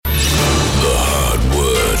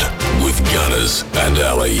Manners and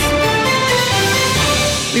Ali.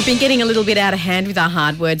 We've been getting a little bit out of hand with our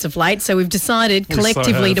hard words of late, so we've decided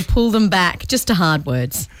collectively to pull them back just to hard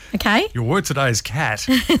words. Okay? Your word today is cat.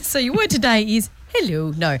 So your word today is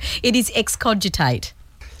hello. No, it is excogitate.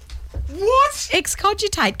 What?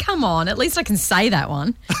 Excogitate. Come on, at least I can say that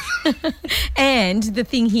one. And the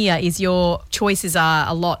thing here is your choices are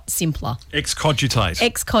a lot simpler. Excogitate.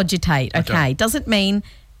 Excogitate. Okay. Does it mean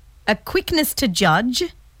a quickness to judge,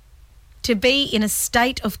 to be in a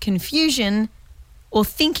state of confusion, or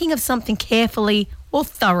thinking of something carefully or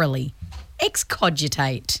thoroughly?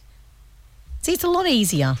 Excogitate. See, it's a lot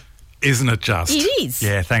easier. Isn't it just? It is.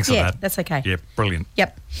 Yeah, thanks for that. That's okay. Yeah, brilliant.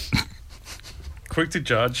 Yep. Quick to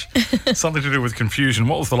judge. Something to do with confusion.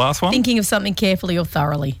 What was the last one? Thinking of something carefully or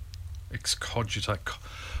thoroughly. Excogitate.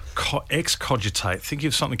 Excogitate. Thinking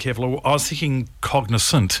of something carefully. I was thinking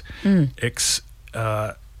cognizant.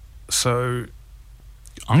 So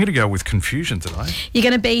I'm going to go with confusion today. You're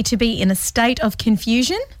going to be in a state of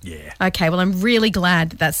confusion? Yeah. Okay, well, I'm really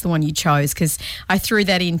glad that's the one you chose because I threw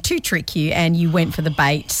that in to trick you and you went for the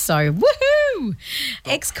bait. So, woohoo!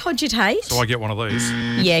 Excogitate. So I get one of these.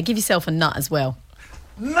 Yeah, give yourself a nut as well.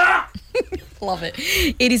 Nah! Love it.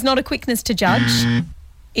 It is not a quickness to judge.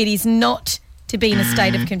 It is not to be in a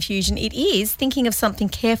state of confusion. It is thinking of something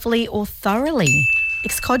carefully or thoroughly.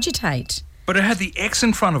 Excogitate. But it had the X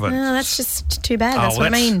in front of it. Oh, that's just too bad. That's what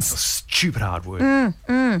it means. A stupid hard word.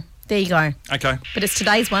 There you go. Okay. But it's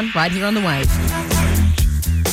today's one right here on The Wave.